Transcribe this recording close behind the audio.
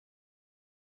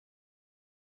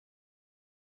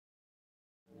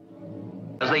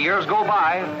As the years go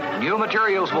by, new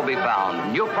materials will be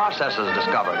found, new processes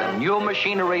discovered, and new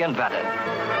machinery invented.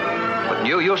 With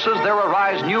new uses, there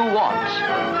arise new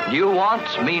wants. New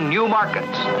wants mean new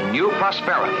markets and new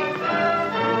prosperity.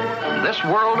 This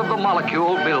world of the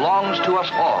molecule belongs to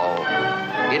us all.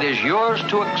 It is yours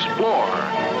to explore.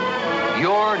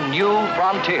 Your new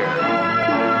frontier.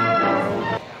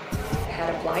 I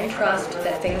had a blind trust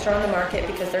that things are on the market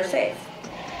because they're safe.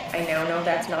 I now know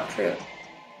that's not true.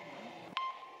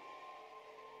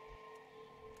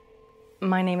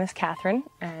 My name is Catherine,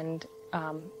 and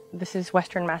this is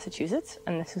Western Massachusetts,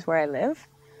 and this is where I live.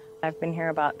 I've been here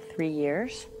about 3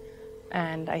 years,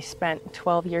 and I spent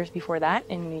 12 years before that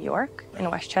in New York, in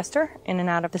Westchester, in and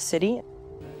out of the city.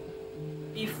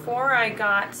 Before I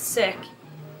got sick,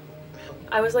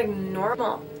 I was like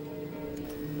normal.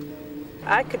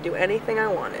 I could do anything I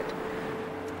wanted,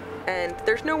 and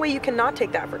there's no way you can not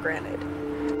take that for granted.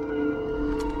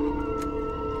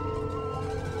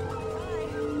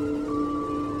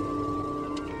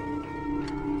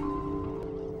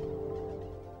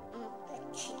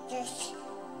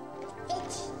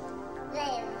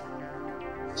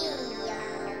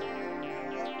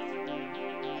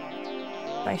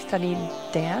 I studied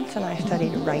dance and I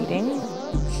studied writing.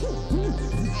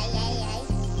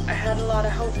 I had a lot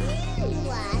of hope.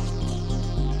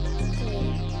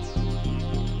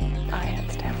 I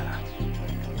had stamina.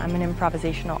 I'm an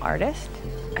improvisational artist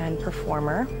and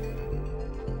performer.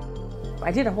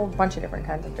 I did a whole bunch of different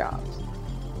kinds of jobs.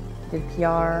 I did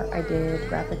PR, I did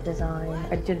graphic design,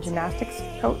 I did a gymnastics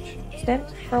coach stint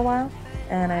for a while,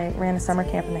 and I ran a summer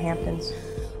camp in the Hamptons.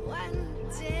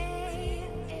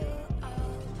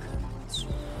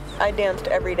 I danced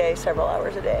every day, several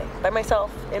hours a day, by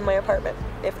myself, in my apartment,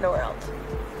 if nowhere else.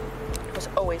 I was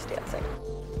always dancing.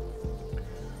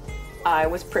 I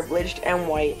was privileged and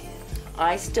white.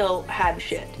 I still had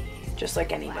shit, just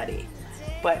like anybody.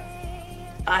 But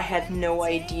I had no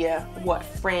idea what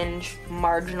fringe,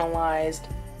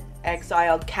 marginalized,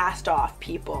 exiled, cast-off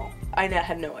people. I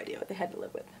had no idea what they had to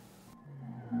live with.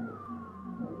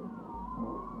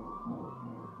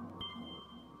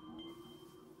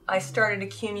 I started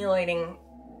accumulating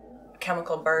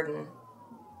chemical burden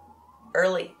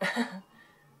early.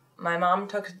 My mom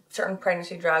took certain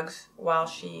pregnancy drugs while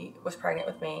she was pregnant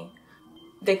with me.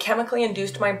 They chemically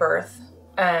induced my birth,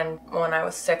 and when I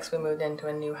was 6, we moved into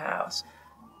a new house.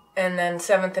 And then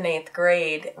 7th and 8th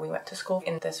grade, we went to school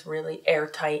in this really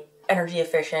airtight,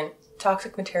 energy-efficient,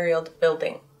 toxic material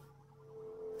building.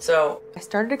 So I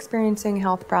started experiencing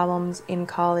health problems in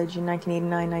college in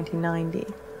 1989,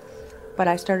 1990. But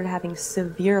I started having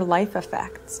severe life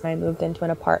effects. I moved into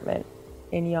an apartment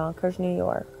in Yonkers, New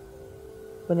York,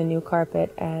 with a new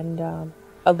carpet and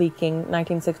a leaking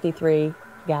 1963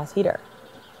 gas heater.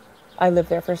 I lived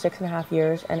there for 6.5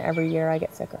 years, and every year I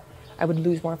get sicker. I would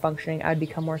lose more functioning, I would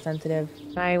become more sensitive.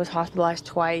 I was hospitalized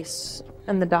twice,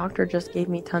 and the doctor just gave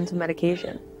me tons of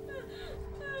medication.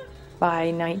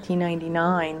 By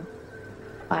 1999,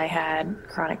 I had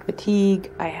chronic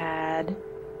fatigue, I had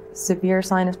severe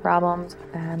sinus problems,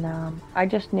 and I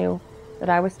just knew that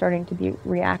I was starting to be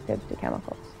reactive to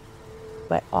chemicals.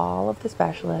 But all of the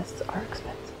specialists are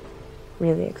expensive,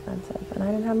 really expensive, and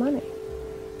I didn't have money.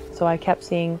 So I kept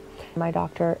seeing my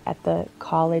doctor at the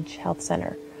college health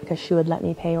center because she would let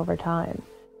me pay over time.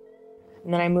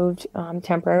 And then I moved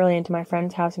temporarily into my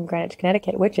friend's house in Greenwich,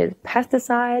 Connecticut, which is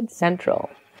pesticide central.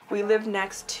 We lived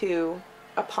next to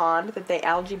a pond that they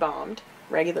algae bombed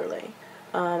regularly.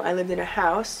 I lived in a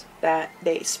house that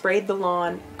they sprayed the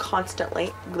lawn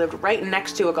constantly. We lived right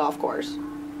next to a golf course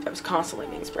that was constantly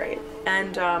being sprayed.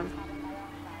 And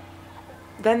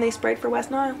then they sprayed for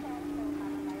West Nile.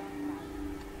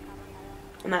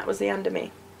 And that was the end of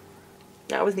me.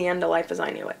 That was the end of life as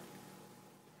I knew it.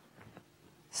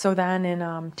 So then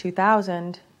in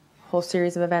 2000, a whole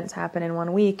series of events happened in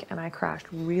 1 week, and I crashed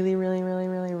really, really, really,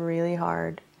 really, really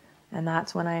hard. And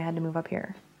that's when I had to move up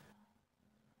here.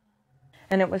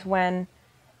 And it was when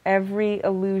every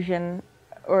illusion,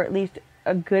 or at least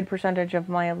a good percentage of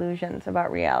my illusions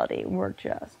about reality, were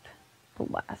just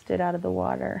blasted out of the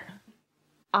water.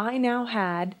 I now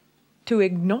had to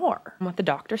ignore what the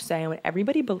doctors say and what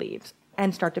everybody believes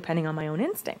and start depending on my own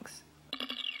instincts.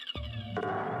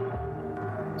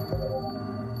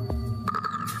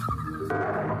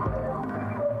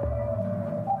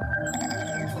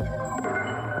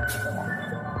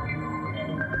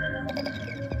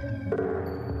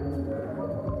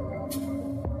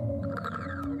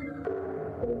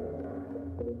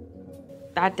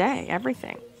 That day,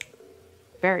 everything,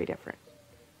 very different.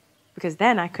 Because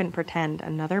then I couldn't pretend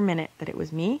another minute that it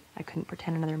was me. I couldn't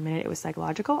pretend another minute it was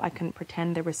psychological. I couldn't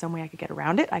pretend there was some way I could get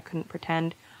around it. I couldn't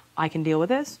pretend I can deal with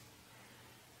this.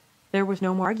 There was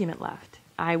no more argument left.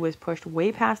 I was pushed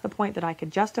way past the point that I could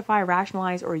justify,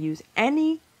 rationalize, or use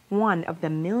any one of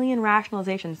the million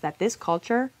rationalizations that this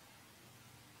culture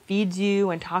feeds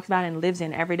you and talks about and lives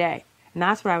in every day. And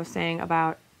that's what I was saying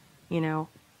about,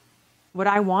 what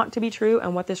I want to be true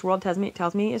and what this world tells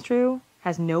me is true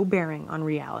has no bearing on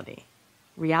reality.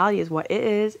 Reality is what it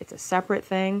is. It's a separate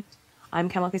thing. I'm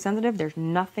chemically sensitive. There's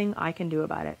nothing I can do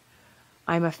about it.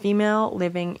 I'm a female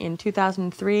living in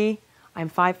 2003. I'm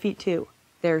 5'2".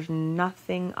 There's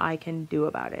nothing I can do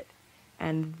about it.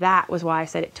 And that was why I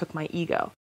said it took my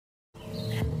ego.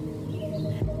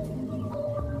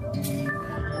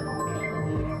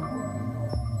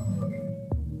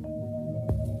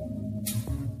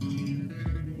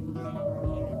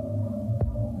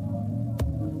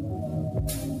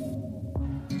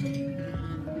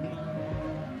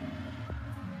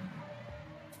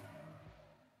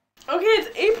 Okay, it's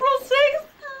April 6th,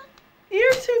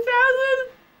 year 2000.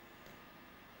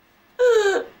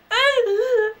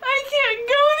 I can't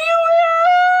go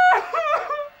anywhere.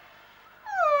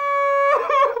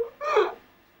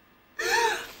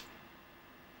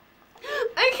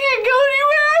 I can't go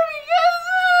anywhere because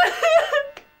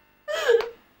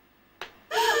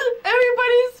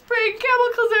everybody's spraying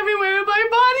chemicals everywhere and my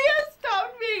body has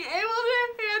stopped being able to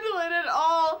handle it at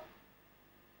all.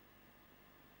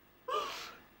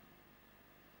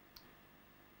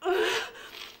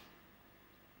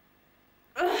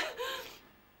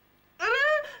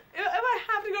 If I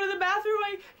have to go to the bathroom,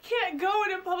 I can't go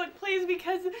in a public place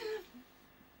because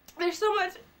there's so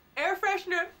much air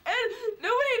freshener and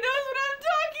nobody knows what I'm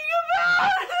talking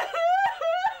about.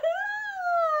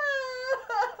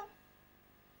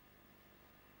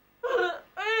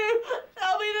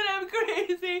 Tell me that I'm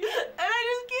crazy and I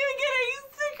just keep getting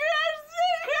sicker and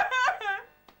sicker.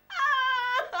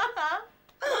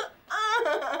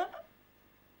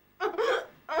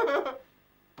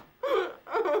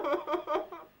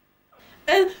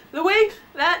 And the way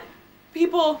that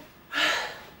people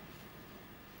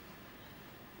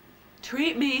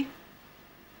treat me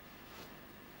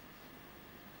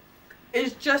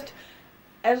is just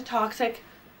as toxic,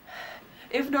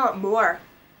 if not more,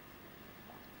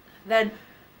 than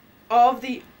all of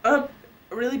the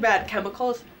really bad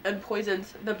chemicals and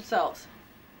poisons themselves.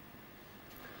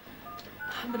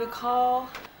 I'm gonna call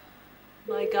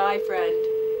my guy friend.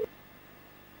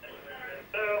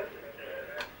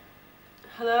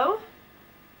 Hello?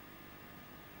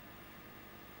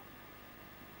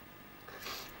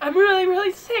 I'm really,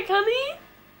 really sick, honey.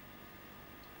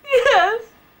 Yes.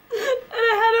 And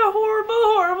I had a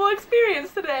horrible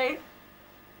experience today.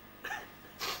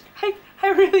 I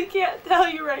really can't tell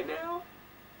you right now.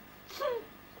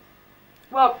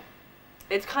 Well,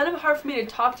 it's kind of hard for me to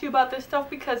talk to you about this stuff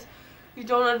because you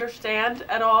don't understand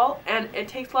at all, and it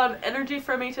takes a lot of energy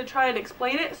for me to try and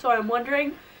explain it, so I'm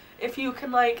wondering if you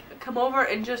can, come over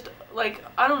and just,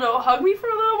 I don't know, hug me for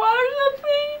a little while or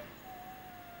something?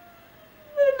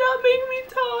 And not make me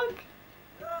talk.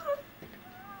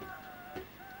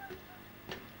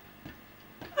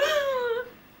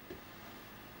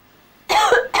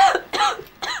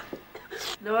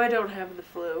 No, I don't have the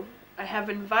flu. I have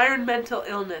environmental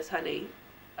illness, honey.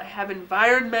 I have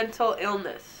environmental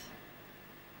illness.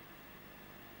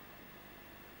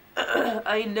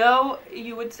 I know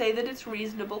you would say that it's a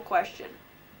reasonable question.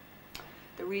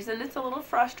 The reason it's a little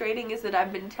frustrating is that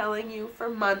I've been telling you for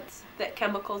months that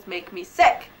chemicals make me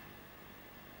sick.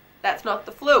 That's not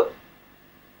the flu.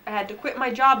 I had to quit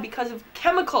my job because of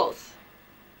chemicals.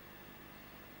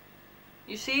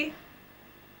 You see?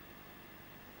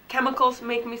 Chemicals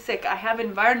make me sick. I have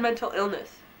environmental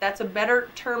illness. That's a better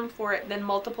term for it than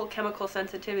multiple chemical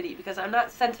sensitivity because I'm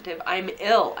not sensitive. I'm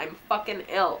ill. I'm fucking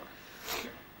ill.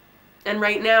 And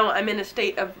right now I'm in a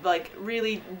state of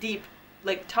really deep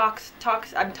I'm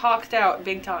toxed out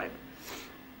big time.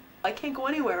 I can't go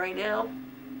anywhere right now.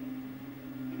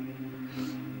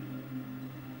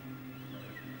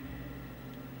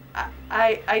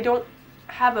 I don't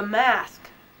have a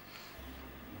mask.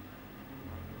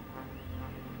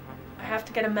 I have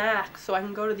to get a mask so I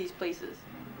can go to these places.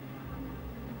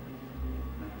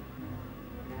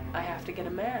 I have to get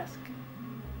a mask.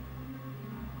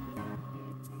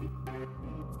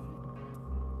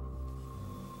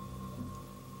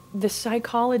 The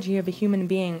psychology of a human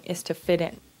being is to fit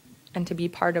in and to be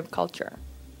part of culture,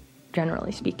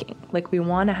 generally speaking. We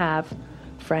want to have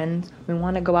friends. We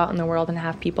want to go out in the world and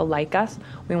have people like us.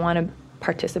 We want to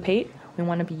participate. We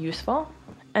want to be useful.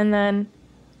 And then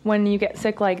When you get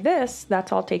sick like this,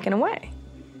 that's all taken away.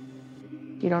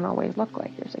 You don't always look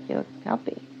like you're sick. You look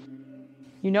healthy.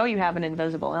 You know you have an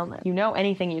invisible illness. You know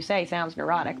anything you say sounds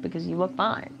neurotic because you look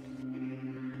fine.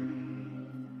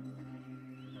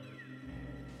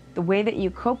 The way that you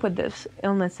cope with this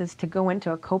illness is to go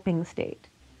into a coping state.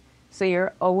 So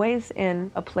you're always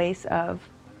in a place of,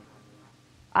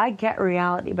 I get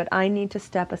reality, but I need to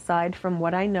step aside from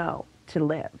what I know to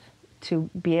live, to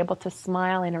be able to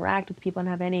smile, interact with people, and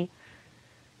have any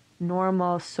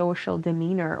normal social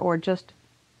demeanor, or just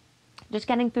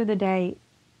getting through the day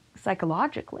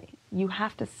psychologically. You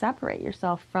have to separate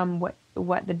yourself from what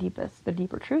the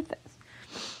deeper truth is.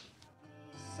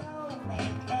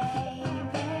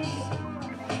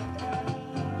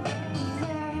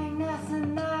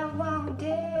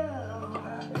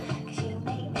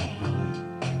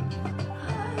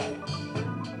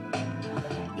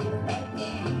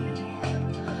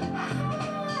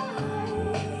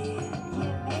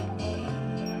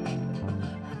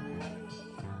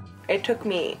 It took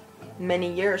me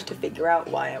many years to figure out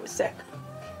why I was sick,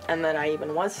 and that I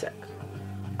even was sick.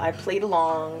 I played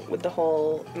along with the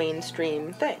whole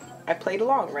mainstream thing. I played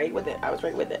along right with it. I was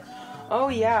right with it. Oh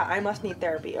yeah, I must need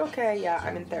therapy. Okay, yeah,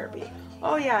 I'm in therapy.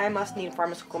 Oh yeah, I must need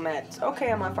pharmaceutical meds.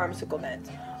 Okay, I'm on pharmaceutical meds.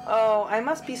 Oh, I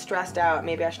must be stressed out.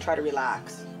 Maybe I should try to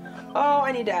relax. Oh,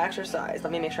 I need to exercise.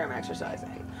 Let me make sure I'm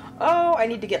exercising. Oh, I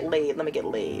need to get laid. Let me get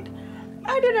laid.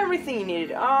 I did everything you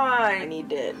needed. Oh, I need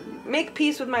to make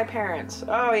peace with my parents.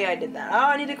 Oh yeah, I did that. Oh,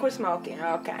 I need to quit smoking.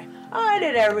 Okay. I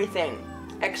did everything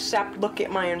except look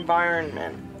at my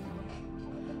environment.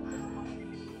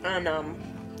 And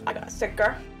I got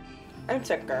sicker and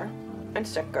sicker and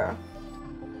sicker.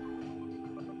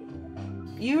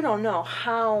 You don't know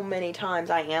how many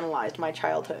times I analyzed my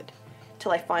childhood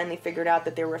till I finally figured out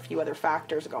that there were a few other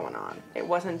factors going on. It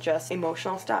wasn't just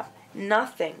emotional stuff.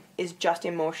 Nothing is just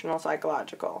emotional,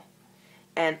 psychological.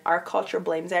 And our culture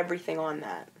blames everything on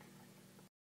that.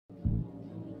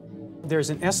 There's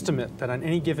an estimate that on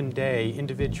any given day,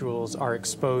 individuals are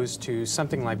exposed to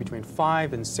something like between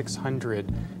 500 and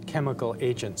 600 chemical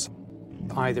agents,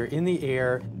 either in the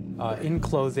air, in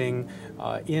clothing,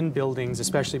 in buildings,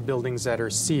 especially buildings that are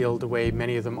sealed, the way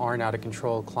many of them are in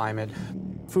out-of-control climate,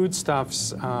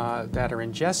 foodstuffs that are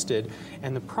ingested.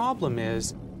 And the problem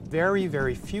is, very,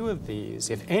 very few of these,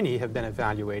 if any, have been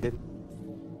evaluated.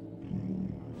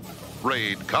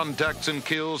 Raid contacts and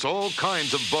kills all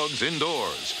kinds of bugs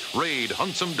indoors. Raid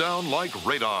hunts them down like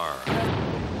radar.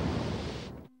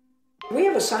 We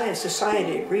have a science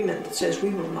society agreement that says we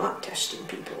will not test in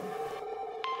people.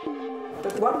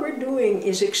 But what we're doing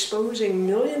is exposing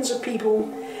millions of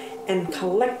people and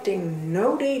collecting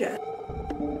no data.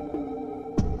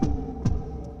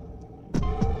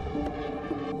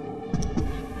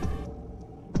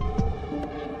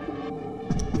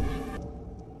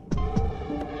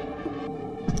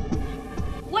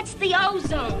 What's the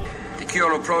ozone? The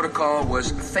Kyoto Protocol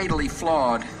was fatally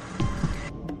flawed.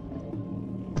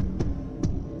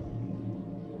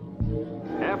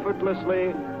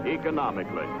 Effortlessly,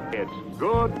 economically. It's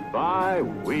goodbye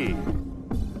weed.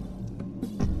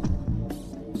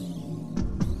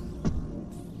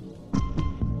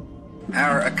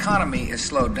 Our economy is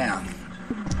slowed down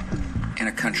in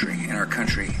our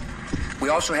country. We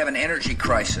also have an energy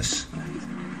crisis.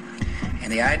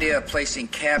 And the idea of placing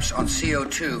caps on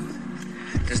CO2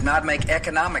 does not make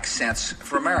economic sense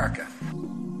for America.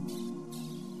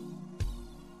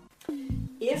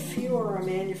 If you are a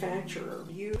manufacturer,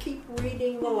 you keep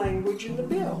reading the language in the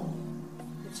bill.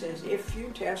 It says, if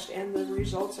you test and the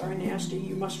results are nasty,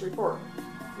 you must report.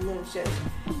 And then it says,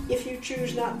 if you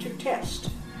choose not to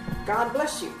test, God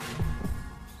bless you.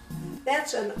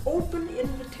 That's an open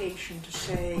invitation to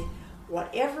say,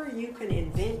 whatever you can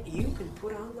invent, you can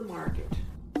put on the market.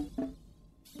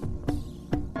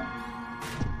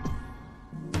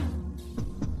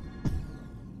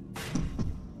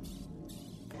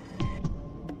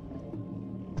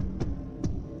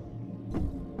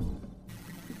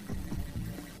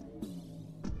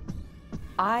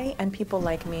 I and people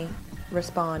like me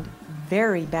respond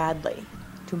very badly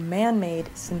to man-made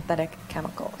synthetic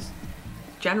chemicals.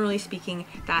 Generally speaking,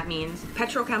 that means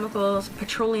petrochemicals,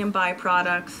 petroleum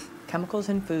byproducts, Chemicals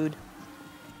in food.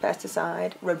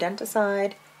 pesticide,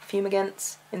 rodenticide,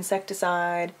 fumigants,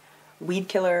 insecticide, weed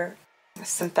killer.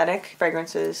 Synthetic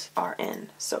fragrances are in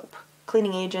soap,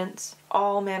 cleaning agents,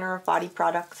 all manner of body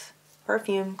products,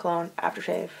 perfume, cologne,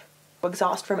 aftershave,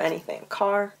 exhaust from anything,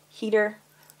 car, heater,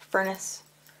 furnace,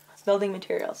 building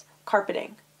materials,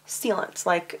 carpeting, sealants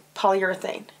like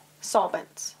polyurethane,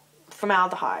 solvents,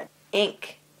 formaldehyde,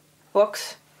 ink,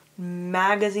 books,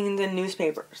 magazines and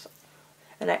newspapers.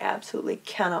 and I absolutely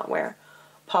cannot wear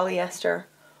polyester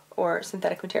or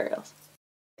synthetic materials.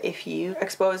 If you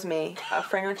expose me a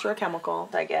fragrance or a chemical,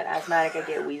 I get asthmatic, I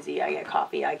get wheezy, I get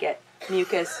coughy, I get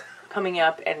mucus coming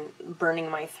up and burning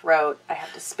my throat. I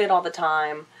have to spit all the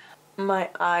time. My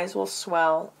eyes will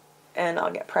swell and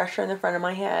I'll get pressure in the front of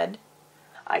my head.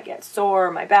 I get sore,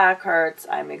 my back hurts,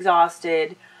 I'm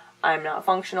exhausted, I'm not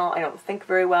functional, I don't think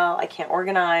very well, I can't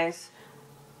organize.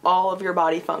 All of your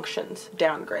body functions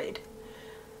downgrade.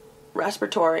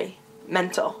 Respiratory,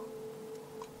 mental,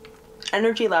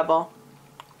 energy level,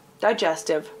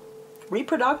 digestive,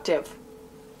 reproductive,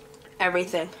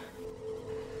 everything.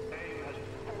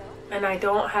 And I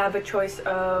don't have a choice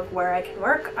of where I can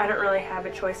work. I don't really have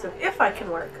a choice of if I can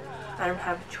work. I don't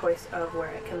have a choice of where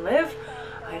I can live.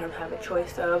 I don't have a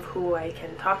choice of who I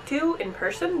can talk to in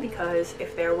person, because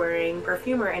if they're wearing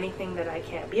perfume or anything that I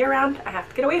can't be around, I have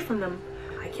to get away from them.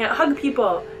 I can't hug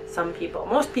people. Some people,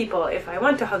 most people, if I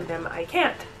want to hug them, I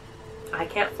can't. I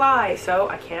can't fly, so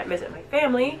I can't visit my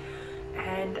family,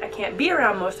 and I can't be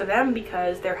around most of them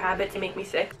because their habits make me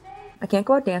sick. I can't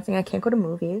go out dancing, I can't go to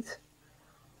movies.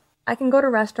 I can go to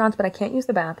restaurants, but I can't use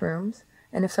the bathrooms.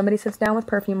 And if somebody sits down with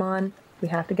perfume on, we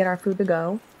have to get our food to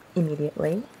go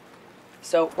immediately.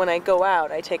 So when I go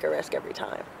out, I take a risk every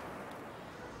time.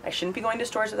 I shouldn't be going to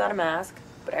stores without a mask,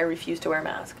 but I refuse to wear a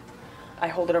mask. I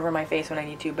hold it over my face when I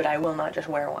need to, but I will not just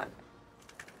wear one.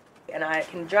 And I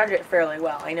can judge it fairly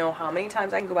well. I know how many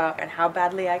times I can go out and how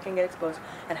badly I can get exposed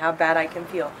and how bad I can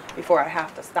feel before I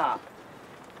have to stop.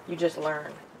 You just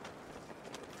learn.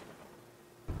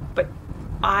 But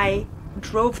I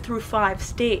drove through 5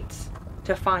 states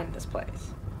to find this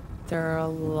place. There are a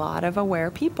lot of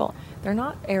aware people. They're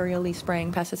not aerially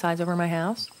spraying pesticides over my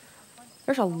house.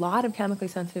 There's a lot of chemically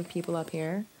sensitive people up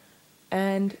here.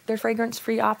 And there's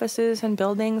fragrance-free offices and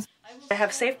buildings. I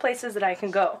have safe places that I can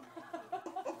go.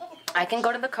 I can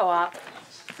go to the co-op,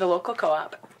 the local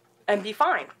co-op, and be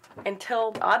fine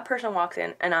until the odd person walks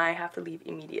in and I have to leave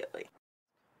immediately.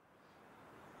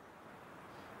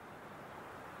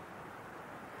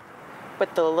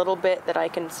 But the little bit that I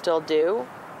can still do,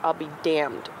 I'll be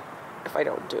damned if I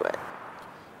don't do it.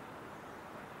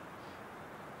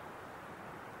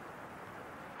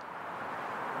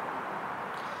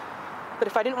 But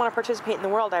if I didn't want to participate in the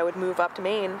world, I would move up to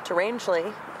Maine, to Rangeley,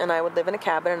 and I would live in a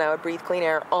cabin and I would breathe clean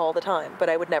air all the time, but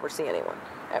I would never see anyone,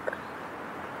 ever.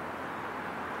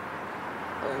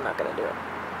 I'm not going to do it.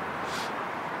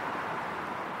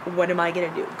 What am I going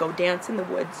to do? Go dance in the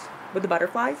woods with the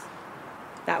butterflies?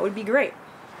 That would be great.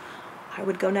 I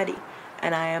would go nutty.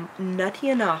 And I am nutty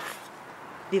enough,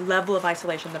 the level of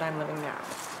isolation that I'm living now,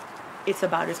 it's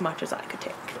about as much as I could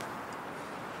take.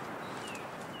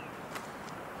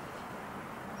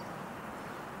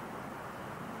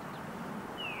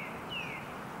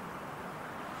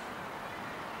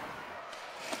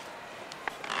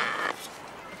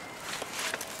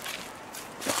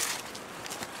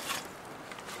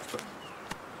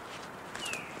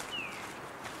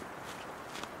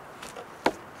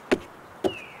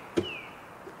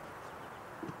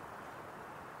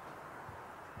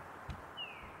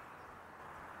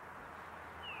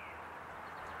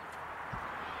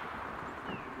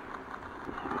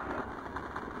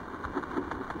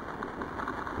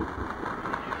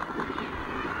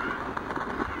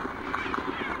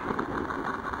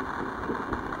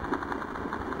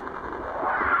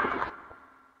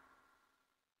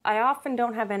 I often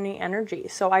don't have any energy,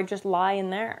 so I just lie in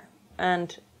there.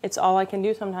 And it's all I can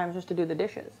do sometimes just to do the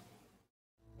dishes.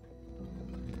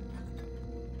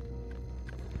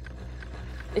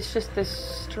 It's just this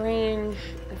strange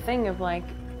thing of like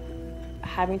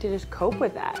having to just cope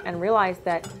with that and realize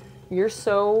that you're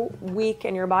so weak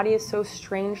and your body is so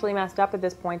strangely messed up at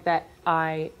this point that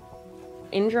I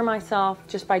injure myself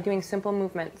just by doing simple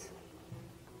movements.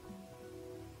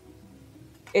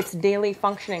 It's daily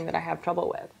functioning that I have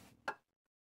trouble with.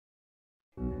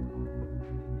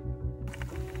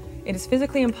 It is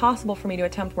physically impossible for me to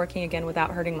attempt working again without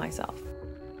hurting myself.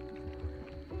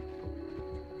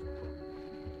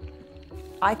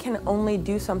 I can only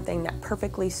do something that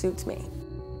perfectly suits me.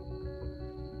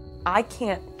 I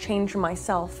can't change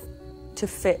myself to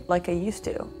fit like I used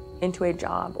to into a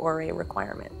job or a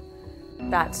requirement.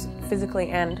 That's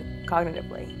physically and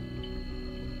cognitively.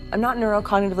 I'm not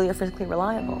neurocognitively or physically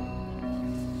reliable.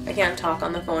 I can't talk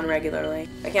on the phone regularly.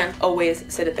 I can't always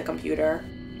sit at the computer.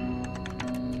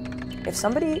 If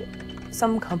somebody,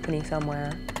 some company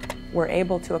somewhere, were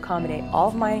able to accommodate all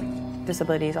of my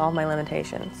disabilities, all of my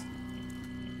limitations,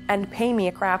 and pay me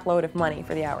a crap load of money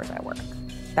for the hours I work,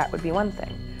 that would be one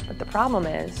thing. But the problem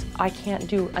is, I can't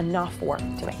do enough work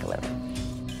to make a living.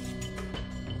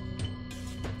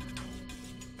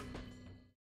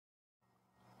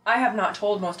 I have not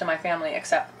told most of my family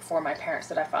except for my parents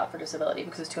that I filed for disability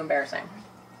because it's too embarrassing.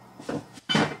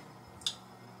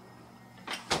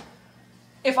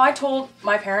 If I told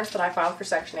my parents that I filed for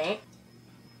Section 8,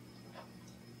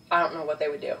 I don't know what they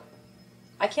would do.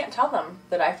 I can't tell them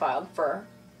that I filed for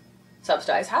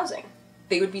subsidized housing.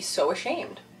 They would be so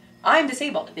ashamed. I'm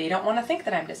disabled. They don't want to think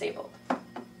that I'm disabled.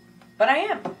 But I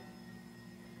am.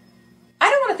 I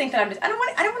don't want to think that I don't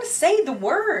want to say the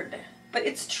word. But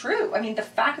it's true. I mean, the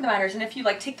fact of the matter is, and if you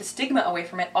like take the stigma away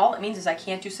from it, all it means is I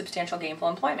can't do substantial gainful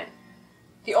employment.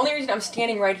 The only reason I'm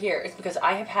standing right here is because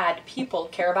I have had people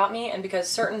care about me and because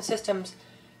certain systems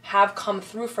have come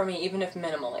through for me, even if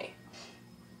minimally.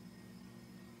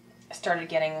 I started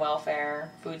getting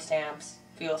welfare, food stamps,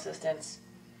 fuel assistance.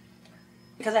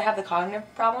 Because I have the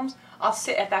cognitive problems, I'll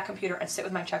sit at that computer and sit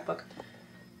with my checkbook.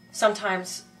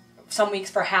 Sometimes, some weeks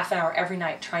for half an hour every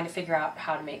night trying to figure out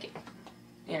how to make it,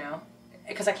 you know?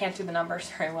 Because I can't do the numbers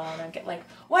very well and I get like,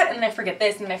 what? And then I forget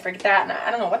this and then I forget that and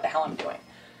I don't know what the hell I'm doing.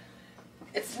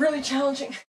 It's really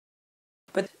challenging.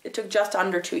 But it took just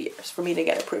under 2 years for me to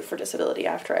get approved for disability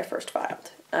after I first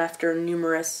filed, after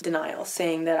numerous denials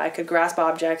saying that I could grasp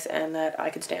objects and that I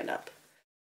could stand up.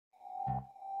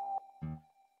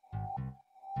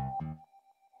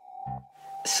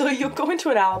 So you'll go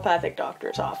into an allopathic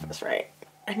doctor's office, right?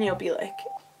 And you'll be like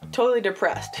totally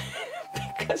depressed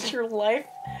because your life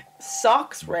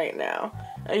sucks right now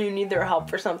and you need their help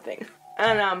for something.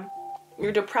 And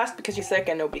you're depressed because you're sick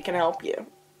and nobody can help you.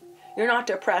 You're not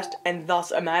depressed and thus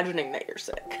imagining that you're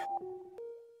sick.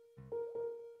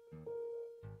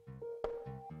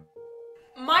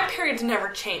 My periods never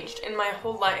changed in my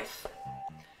whole life,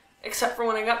 except for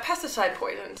when I got pesticide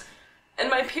poisoned. And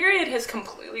my period has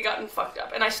completely gotten fucked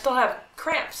up, and I still have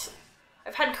cramps.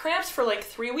 I've had cramps for like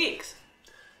 3 weeks.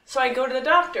 So I go to the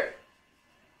doctor,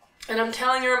 and I'm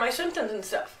telling her my symptoms and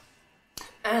stuff.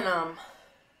 And,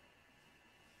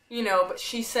 you know, but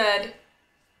she said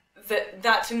that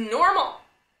that's normal.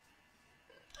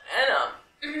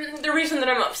 And, the reason that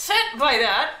I'm upset by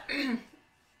that,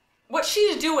 what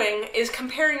she's doing is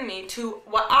comparing me to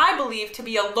what I believe to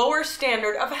be a lower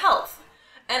standard of health.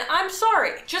 And I'm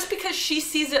sorry, just because she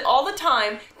sees it all the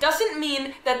time doesn't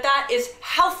mean that that is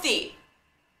healthy.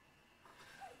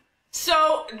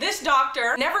 So this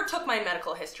doctor never took my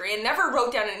medical history and never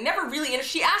wrote down, and never really, and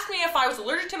she asked me if I was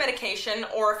allergic to medication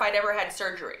or if I'd ever had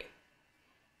surgery.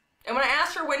 And when I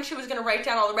asked her when she was going to write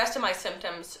down all the rest of my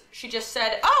symptoms, she just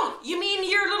said, oh, you mean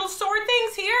your little sore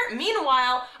things here?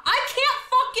 Meanwhile, I can't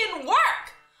fucking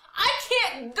work. I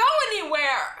can't go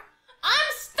anywhere.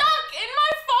 I'm stuck in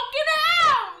my fucking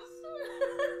house.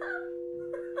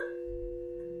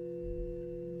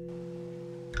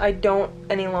 I don't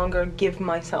any longer give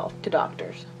myself to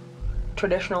doctors.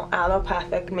 Traditional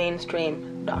allopathic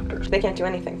mainstream doctors. They can't do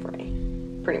anything for me,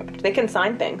 pretty much. They can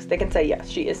sign things. They can say, yes,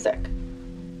 she is sick.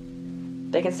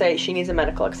 They can say she needs a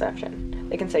medical exception.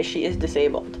 They can say she is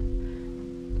disabled.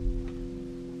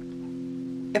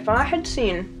 If I had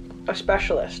seen a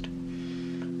specialist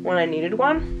when I needed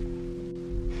one,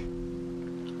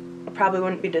 I probably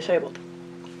wouldn't be disabled.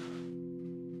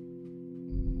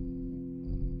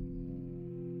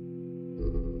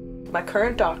 My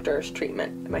current doctor's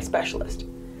treatment, my specialist,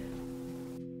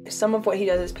 some of what he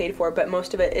does is paid for, but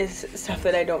most of it is stuff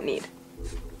that I don't need.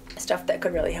 Stuff that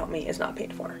could really help me is not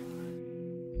paid for.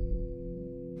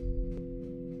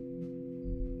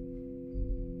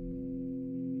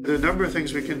 There are a number of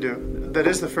things we can do. That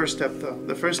is the first step, though.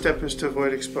 The first step is to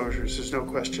avoid exposures, there's no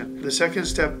question. The second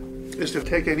step is to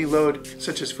take any load,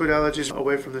 such as food allergies,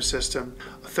 away from the system.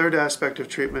 A third aspect of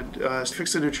treatment is to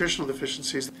fix the nutritional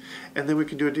deficiencies, and then we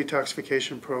can do a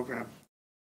detoxification program.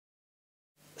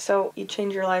 So you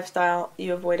change your lifestyle,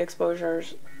 you avoid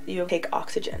exposures, you take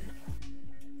oxygen.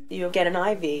 You get an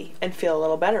IV and feel a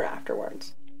little better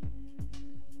afterwards.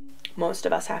 Most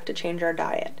of us have to change our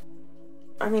diet.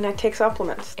 I mean, I take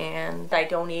supplements. And I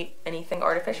don't eat anything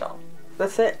artificial.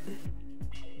 That's it.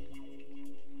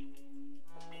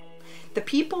 The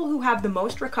people who have the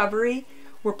most recovery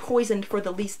were poisoned for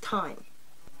the least time.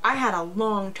 I had a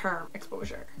long-term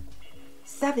exposure.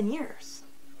 7 years.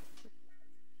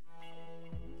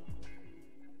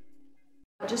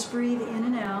 Just breathe in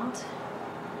and out.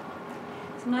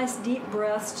 Some nice deep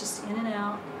breaths, just in and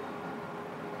out.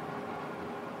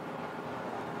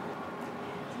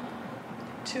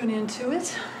 Tune into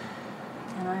it.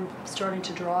 And I'm starting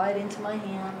to draw it into my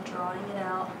hand, drawing it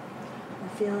out. I'm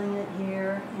feeling it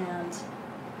here and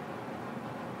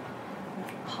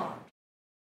pop.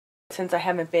 Since I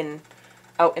haven't been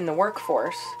out in the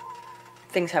workforce,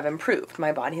 things have improved.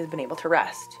 My body has been able to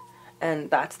rest. And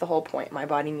that's the whole point. My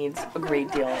body needs a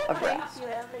great deal of rest.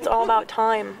 It's all about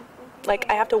time. Like,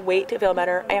 I have to wait to feel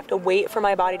better. I have to wait for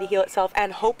my body to heal itself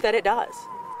and hope that it does.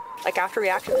 Like, after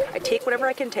reaction, I take whatever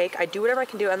I can take, I do whatever I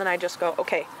can do, and then I just go,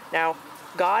 okay, now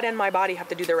God and my body have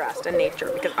to do the rest, and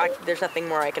nature, because there's nothing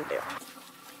more I can do.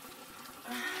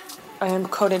 I am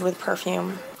coated with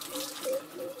perfume.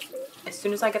 As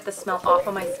soon as I get the smell off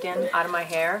of my skin, out of my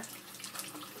hair,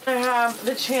 I have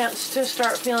the chance to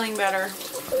start feeling better.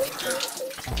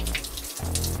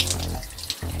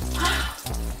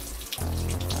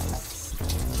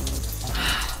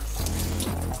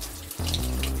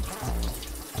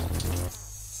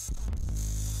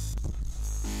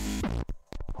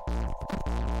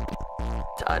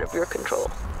 It's out of your control.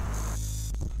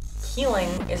 Healing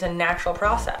is a natural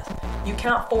process. You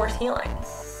cannot force healing.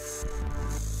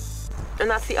 And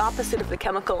that's the opposite of the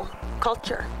chemical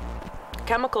culture.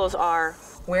 Chemicals are,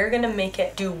 we're gonna make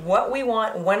it do what we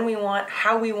want, when we want,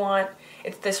 how we want.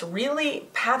 It's this really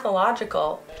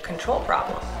pathological control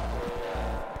problem.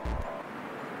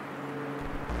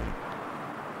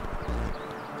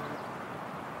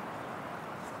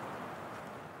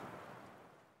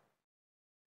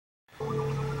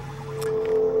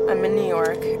 I'm in New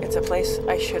York. It's a place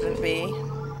I shouldn't be.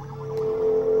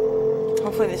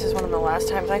 Hopefully this is one of the last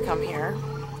times I come here.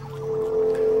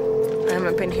 I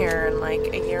haven't been here in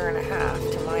like a year and a half,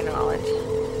 to my knowledge.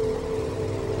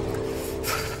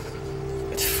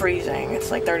 It's freezing.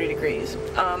 It's like 30 degrees.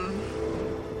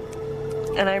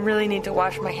 And I really need to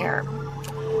wash my hair.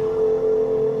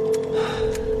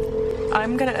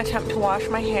 I'm gonna attempt to wash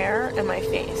my hair and my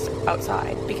face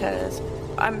outside because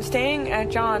I'm staying at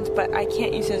John's, but I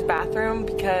can't use his bathroom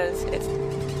because it's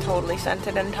totally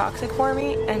scented and toxic for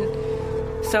me. And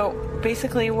so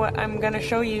basically what I'm gonna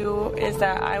show you is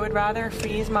that I would rather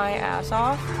freeze my ass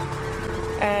off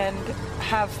and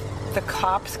have the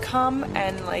cops come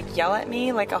and like yell at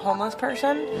me like a homeless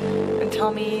person and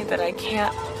tell me that I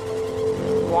can't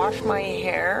wash my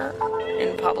hair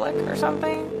in public or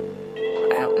something.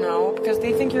 I don't know, because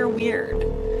they think you're weird.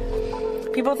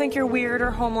 People think you're weird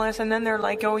or homeless, and then they're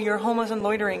like, oh, you're homeless and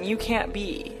loitering. You can't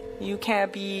be. You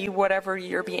can't be whatever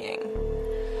you're being.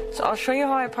 So I'll show you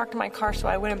how I parked my car so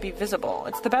I wouldn't be visible.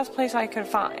 It's the best place I could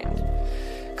find.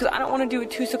 Because I don't want to do a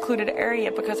too secluded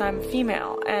area because I'm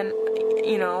female. And,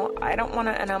 you know, I don't want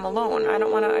to, and I'm alone. I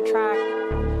don't want to attract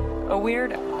a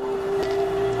weirdo.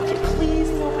 Please,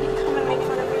 nobody come and make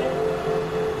fun of me.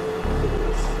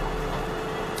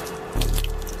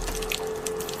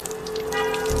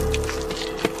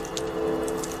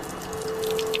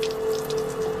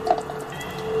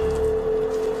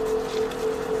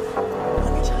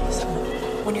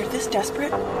 When you're this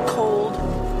desperate, cold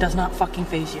does not fucking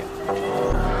faze you.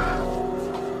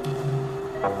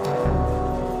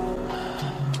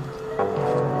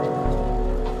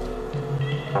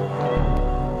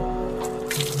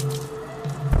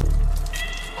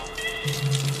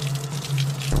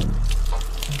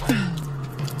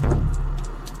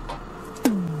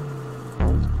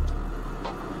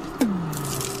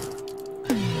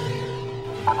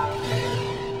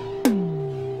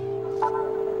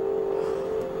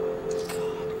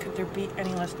 Be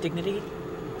any less dignity?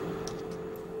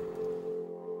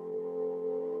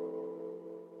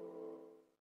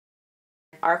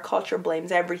 Our culture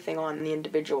blames everything on the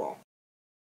individual.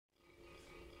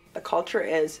 The culture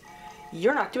is,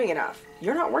 you're not doing enough.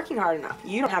 You're not working hard enough.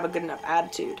 You don't have a good enough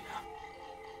attitude.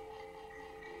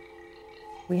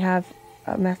 We have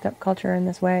a messed up culture in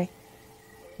this way.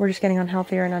 We're just getting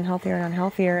unhealthier and unhealthier and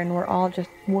unhealthier, and we're all just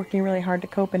working really hard to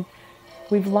cope, and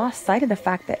we've lost sight of the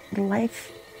fact that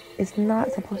life is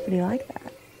not supposed to be like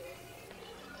that.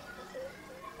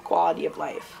 Quality of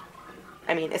life.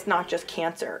 I mean, it's not just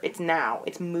cancer. It's now.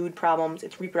 It's mood problems.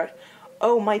 It's reproduction.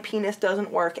 Oh, my penis doesn't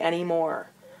work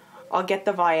anymore. I'll get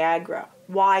the Viagra.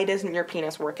 Why doesn't your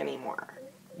penis work anymore?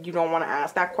 You don't want to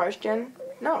ask that question?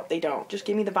 No, they don't. Just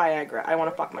give me the Viagra. I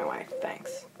want to fuck my wife.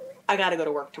 Thanks. I gotta go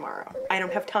to work tomorrow. I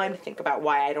don't have time to think about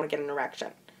why I don't get an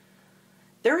erection.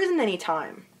 There isn't any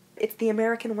time. It's the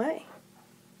American way.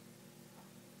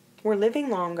 We're living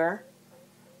longer,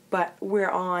 but we're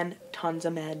on tons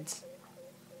of meds.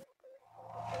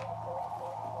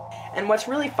 And what's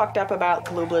really fucked up about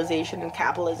globalization and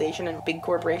capitalization and big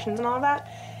corporations and all that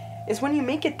is when you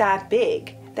make it that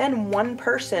big, then one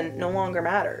person no longer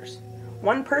matters.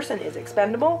 One person is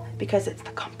expendable because it's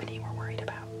the company we're worried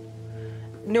about.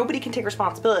 Nobody can take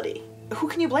responsibility. Who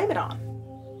can you blame it on?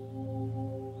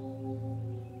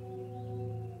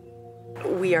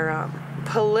 We are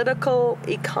political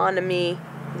economy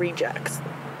rejects.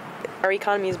 Our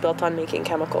economy is built on making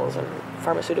chemicals and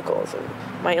pharmaceuticals, and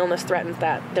my illness threatens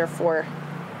that. Therefore,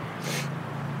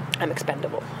 I'm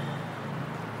expendable.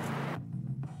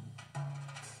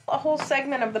 A whole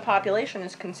segment of the population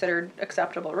is considered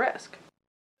acceptable risk.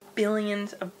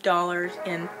 Billions of dollars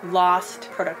in lost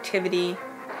productivity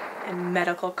and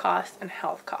medical costs and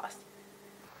health costs.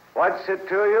 What's it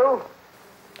to you?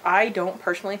 I don't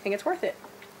personally think it's worth it.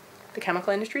 The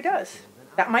chemical industry does.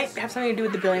 That might have something to do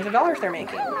with the billions of dollars they're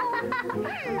making.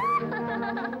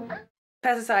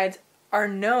 Pesticides are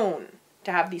known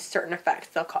to have these certain effects.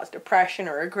 They'll cause depression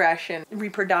or aggression,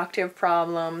 reproductive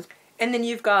problems. And then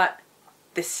you've got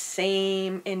the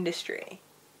same industry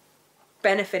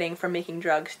benefiting from making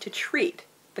drugs to treat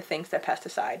the things that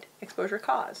pesticide exposure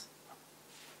cause.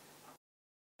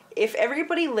 If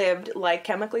everybody lived like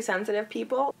chemically sensitive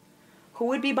people, who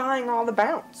would be buying all the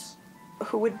Bounce?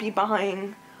 Who would be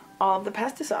buying all of the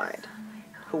pesticide?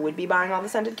 Who would be buying all the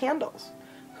scented candles?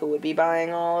 Who would be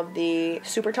buying all of the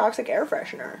super toxic air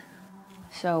freshener?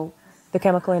 So the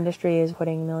chemical industry is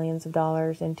putting millions of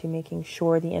dollars into making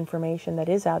sure the information that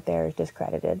is out there is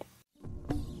discredited.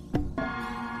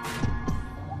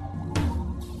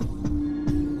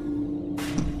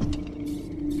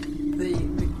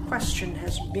 The question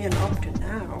has been up to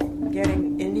now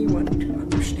getting anyone to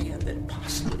understand that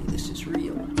possibly this is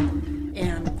real.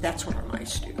 And that's what our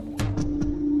mice do.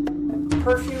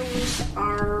 Perfumes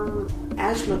are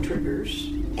asthma triggers,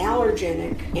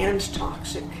 allergenic and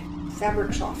toxic.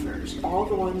 Fabric softeners, all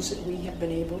the ones that we have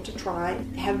been able to try,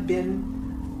 have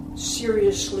been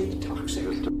seriously toxic.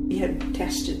 We had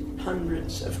tested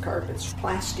hundreds of carpets,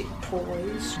 plastic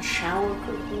toys, shower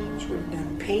curtains, we've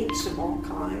done paints of all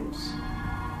kinds.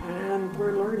 And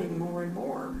we're learning more and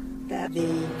more that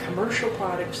the commercial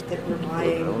products that we're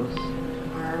buying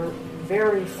are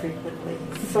very frequently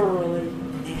thoroughly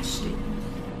nasty.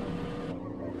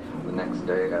 The next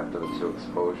day after the 2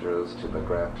 exposures to the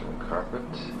Grafton carpet,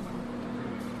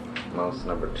 mouse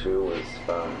number 2 was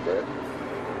found dead.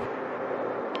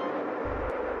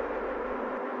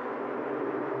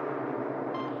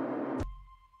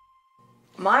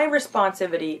 My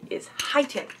responsivity is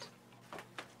heightened.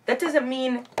 That doesn't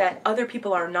mean that other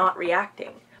people are not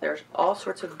reacting. There's all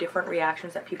sorts of different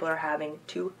reactions that people are having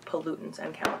to pollutants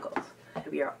and chemicals.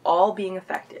 We are all being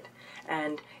affected,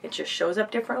 and it just shows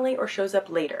up differently or shows up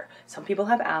later. Some people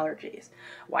have allergies.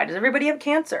 Why does everybody have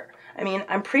cancer? I mean,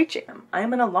 I'm preaching them.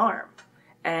 I'm an alarm.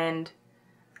 And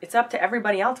it's up to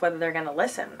everybody else whether they're going to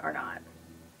listen or not.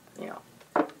 You know.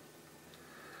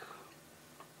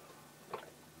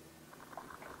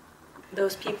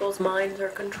 Those people's minds are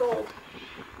controlled.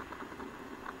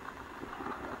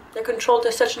 They're controlled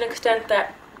to such an extent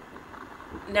that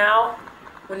now,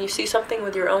 when you see something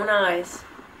with your own eyes,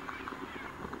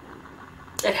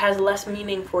 it has less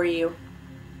meaning for you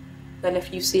than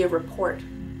if you see a report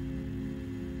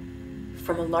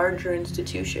from a larger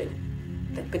institution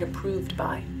that's been approved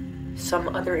by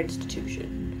some other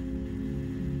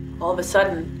institution. All of a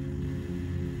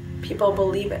sudden, people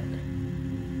believe it.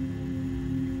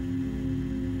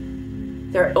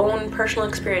 Their own personal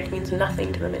experience means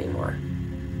nothing to them anymore.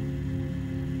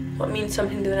 What means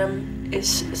something to them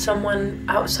is someone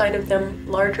outside of them,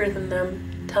 larger than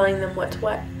them, telling them what's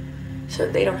what, so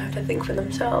that they don't have to think for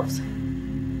themselves.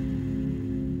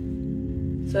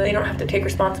 So they don't have to take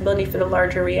responsibility for the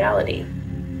larger reality.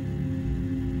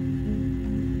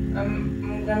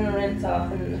 I'm gonna rinse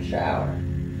off in the shower.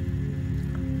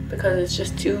 Because it's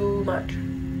just too much.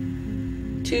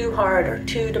 Too hard or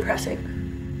too depressing.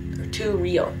 Or too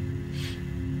real.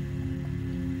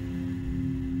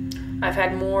 I've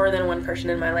had more than one person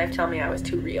in my life tell me I was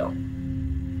too real.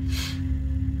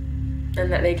 And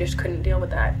that they just couldn't deal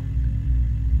with that.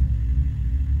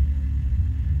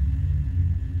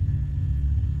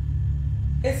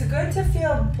 It's good to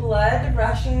feel blood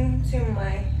rushing to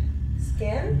my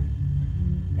skin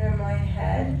and my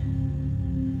head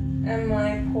and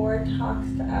my poor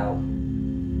toxed out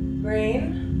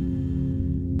brain.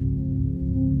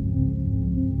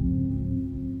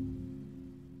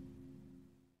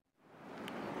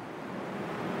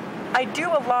 I do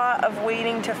a lot of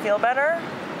waiting to feel better,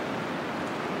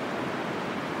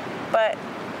 but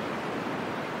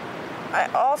I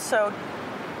also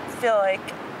feel like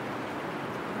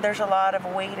there's a lot of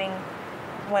waiting.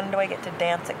 When do I get to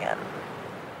dance again?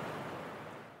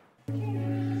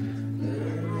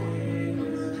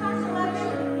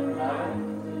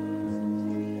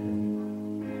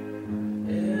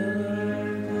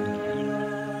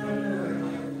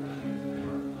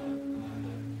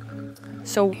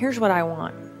 So here's what I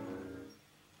want.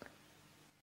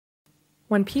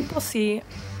 When people see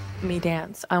me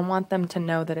dance, I want them to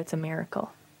know that it's a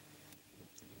miracle.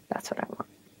 That's what I want.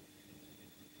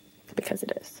 Because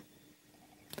it is.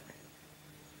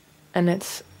 and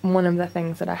it's one of the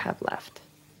things that I have left.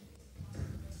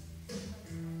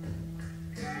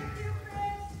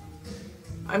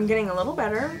 I'm getting a little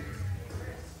better,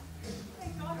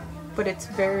 but it's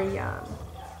very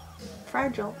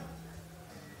fragile.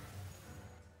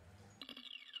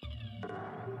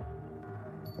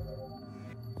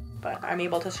 But I'm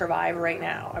able to survive right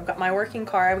now. I've got my working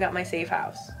car, I've got my safe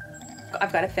house.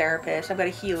 I've got a therapist, I've got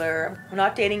a healer. I'm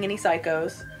not dating any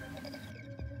psychos.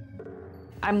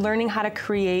 I'm learning how to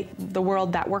create the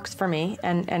world that works for me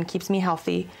and keeps me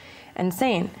healthy and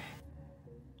sane.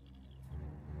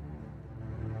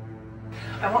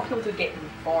 I want people to get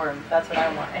informed. That's what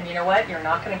I want. And you know what? You're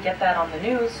not going to get that on the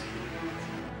news.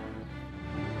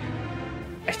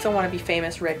 I still want to be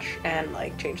famous, rich, and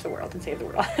like change the world and save the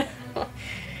world.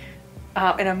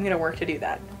 And I'm going to work to do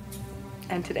that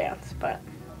and to dance. But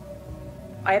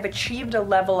I have achieved a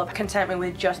level of contentment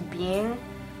with just being,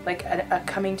 like a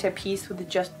coming to peace with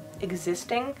just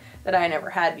existing that I never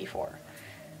had before.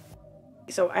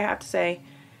 So I have to say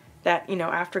that, you know,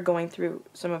 after going through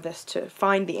some of this to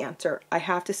find the answer, I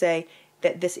have to say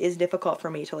that this is difficult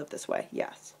for me to live this way.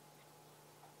 Yes.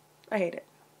 I hate it.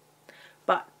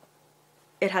 But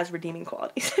it has redeeming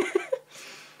qualities.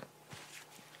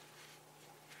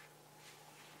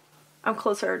 I'm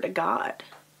closer to God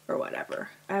or whatever.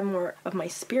 I have more of my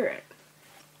spirit.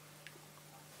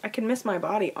 I can miss my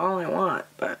body all I want,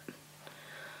 but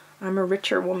I'm a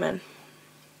richer woman.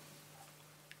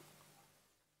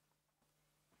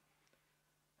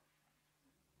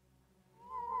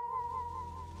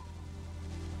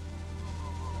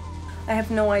 I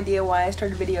have no idea why I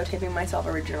started videotaping myself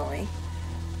originally.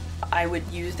 I would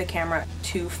use the camera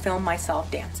to film myself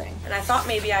dancing. And I thought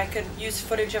maybe I could use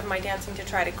footage of my dancing to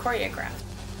try to choreograph.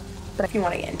 But if you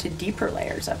want to get into deeper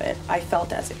layers of it, I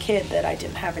felt as a kid that I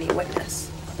didn't have any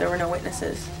witness. There were no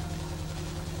witnesses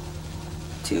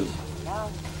to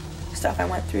stuff I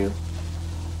went through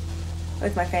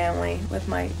with my family, with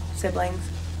my siblings.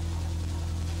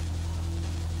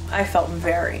 I felt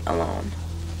very alone.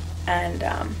 And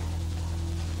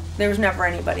there was never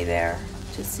anybody there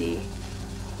to see,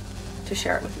 to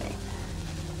share it with me.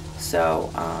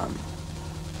 So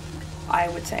I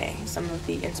would say some of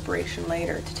the inspiration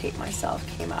later to tape myself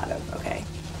came out of, okay,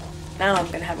 now I'm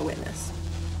gonna have a witness.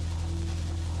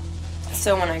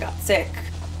 So when I got sick,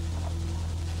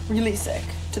 really sick,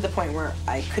 to the point where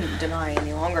I couldn't deny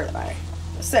any longer that I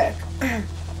was sick,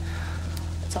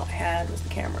 that's all I had was the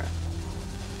camera.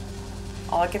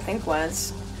 All I could think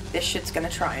was, this shit's gonna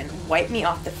try and wipe me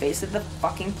off the face of the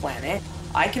fucking planet.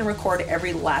 I can record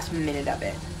every last minute of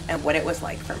it and what it was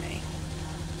like for me.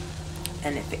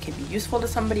 And if it can be useful to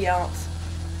somebody else,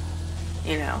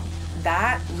 you know,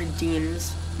 that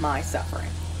redeems my suffering.